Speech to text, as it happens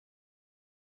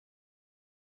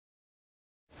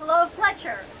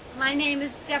Fletcher. My name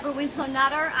is Deborah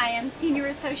Winslow-Nutter. I am Senior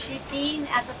Associate Dean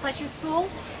at the Fletcher School,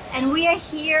 and we are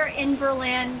here in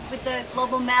Berlin with the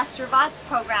Global Master of Arts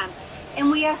program. And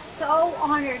we are so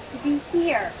honored to be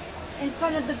here in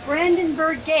front of the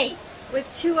Brandenburg Gate with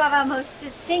two of our most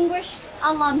distinguished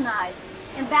alumni,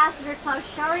 Ambassador Klaus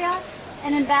Scharioth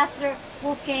and Ambassador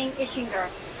Wolfgang Ischinger.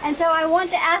 And so I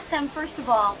want to ask them, first of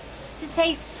all, to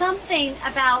say something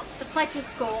about the Fletcher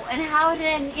School and how it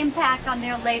had an impact on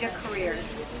their later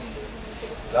careers.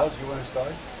 Klaus, you want to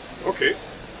start? Okay.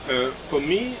 For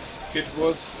me, it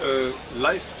was a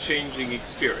life-changing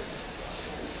experience.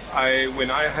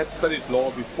 When I had studied law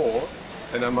before,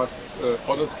 and I must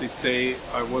honestly say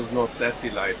I was not that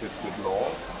delighted with law.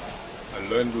 I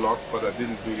learned a lot, but I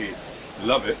didn't really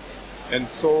love it. And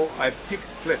so I picked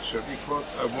Fletcher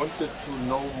because I wanted to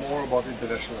know more about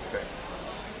international affairs.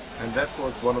 And that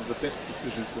was one of the best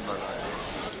decisions in my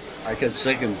life. I can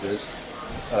second this.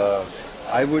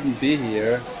 I wouldn't be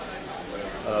here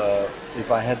if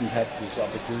I hadn't had this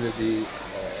opportunity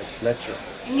at Fletcher.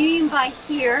 And you mean by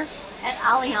here at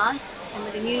Allianz and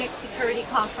with the Munich Security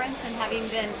Conference and having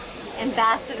been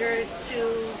ambassador to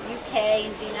UK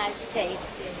and the United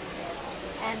States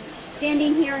and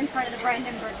standing here in front of the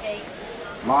Brandenburg Gate.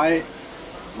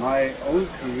 My own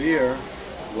career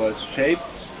was shaped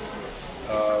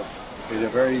in a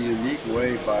very unique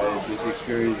way by this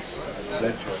experience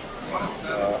at Fletcher.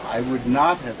 I would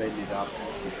not have ended up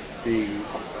being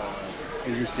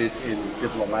interested in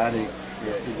diplomatic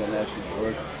international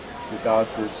work without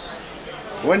this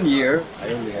 1 year.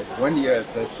 I only had 1 year at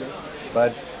Fletcher,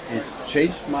 but it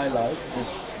changed my life,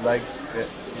 just like it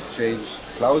changed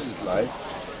Klaus's life.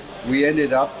 We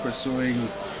ended up pursuing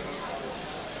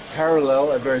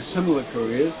parallel and very similar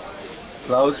careers.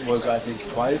 Klaus was, I think,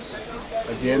 twice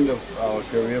at the end of our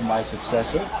career my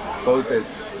successor, both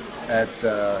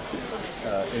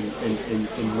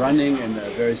in running in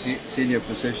very senior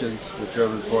positions, the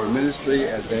German Foreign Ministry,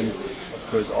 and then, of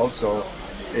course, also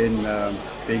in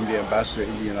being the ambassador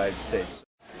in the United States.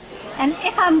 And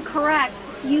if I'm correct,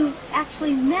 you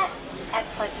actually met at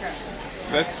Fletcher.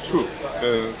 That's true.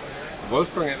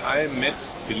 Wolfgang and I met,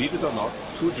 believe it or not,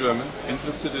 two Germans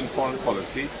interested in foreign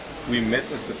policy. We met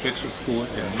at the Fletcher School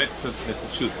in Medford,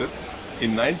 Massachusetts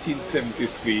in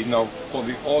 1973. Now, for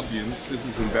the audience, this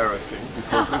is embarrassing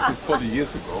because this is 40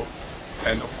 years ago.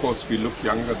 And of course, we look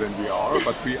younger than we are,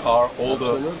 but we are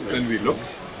older than we look.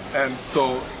 And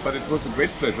so, but it was a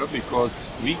great pleasure because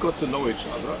we got to know each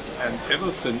other, and ever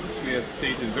since we have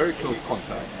stayed in very close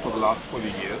contact for the last 40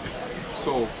 years.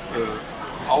 So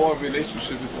our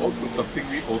relationship is also something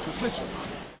we owe to Fletcher.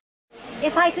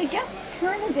 If I could just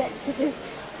turn a bit to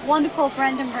this wonderful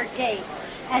Brandenburg Gate,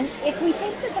 and if we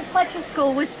think that the Fletcher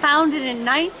School was founded in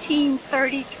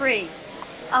 1933,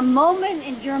 a moment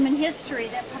in German history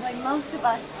that probably most of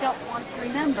us don't want to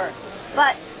remember.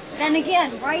 But then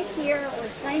again, right here it was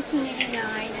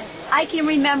 1989, and I can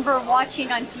remember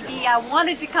watching on TV. I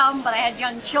wanted to come, but I had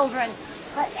young children.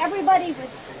 But everybody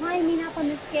was climbing up on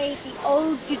this gate. The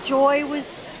Ode to Joy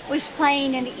was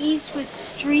playing, and the East was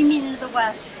streaming into the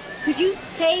West. Could you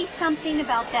say something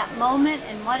about that moment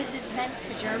and what it has meant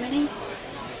for Germany?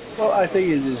 Well, I think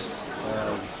it is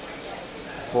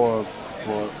for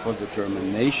the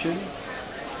German nation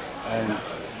and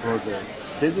for the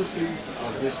citizens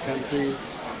of this country.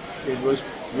 It was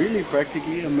really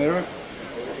practically a miracle.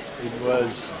 It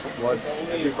was what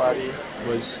everybody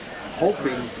was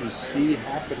hoping to see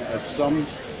happen at some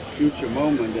future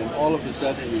moment, and all of a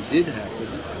sudden it did happen.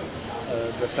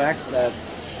 The fact that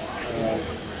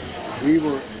we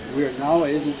are now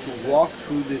able to walk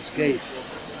through this gate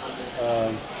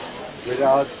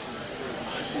without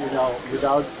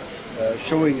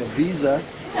showing a visa,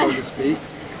 so to speak.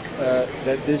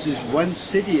 That this is one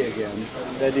city again,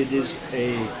 that it is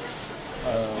a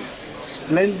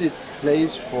splendid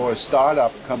place for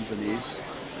startup companies.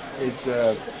 It's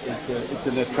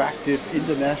an attractive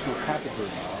international capital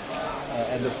now,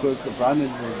 and of course the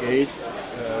Brandenburg Gate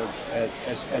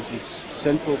as its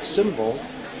central symbol.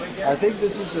 I think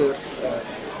this is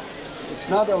it's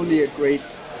not only a great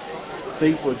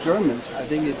thing for Germans. I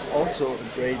think it's also a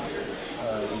great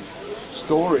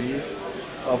story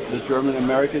of the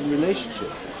German-American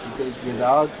relationship, because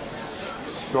without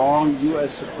strong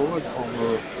U.S. support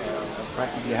over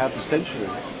practically half a century,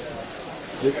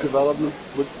 this development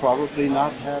would probably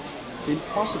not have been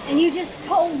possible. And you just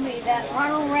told me that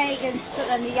Ronald Reagan stood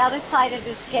on the other side of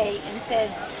this gate and said,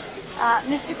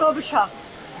 Mr. Gorbachev,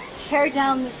 tear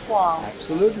down this wall.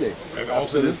 Absolutely. And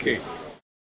also this gate.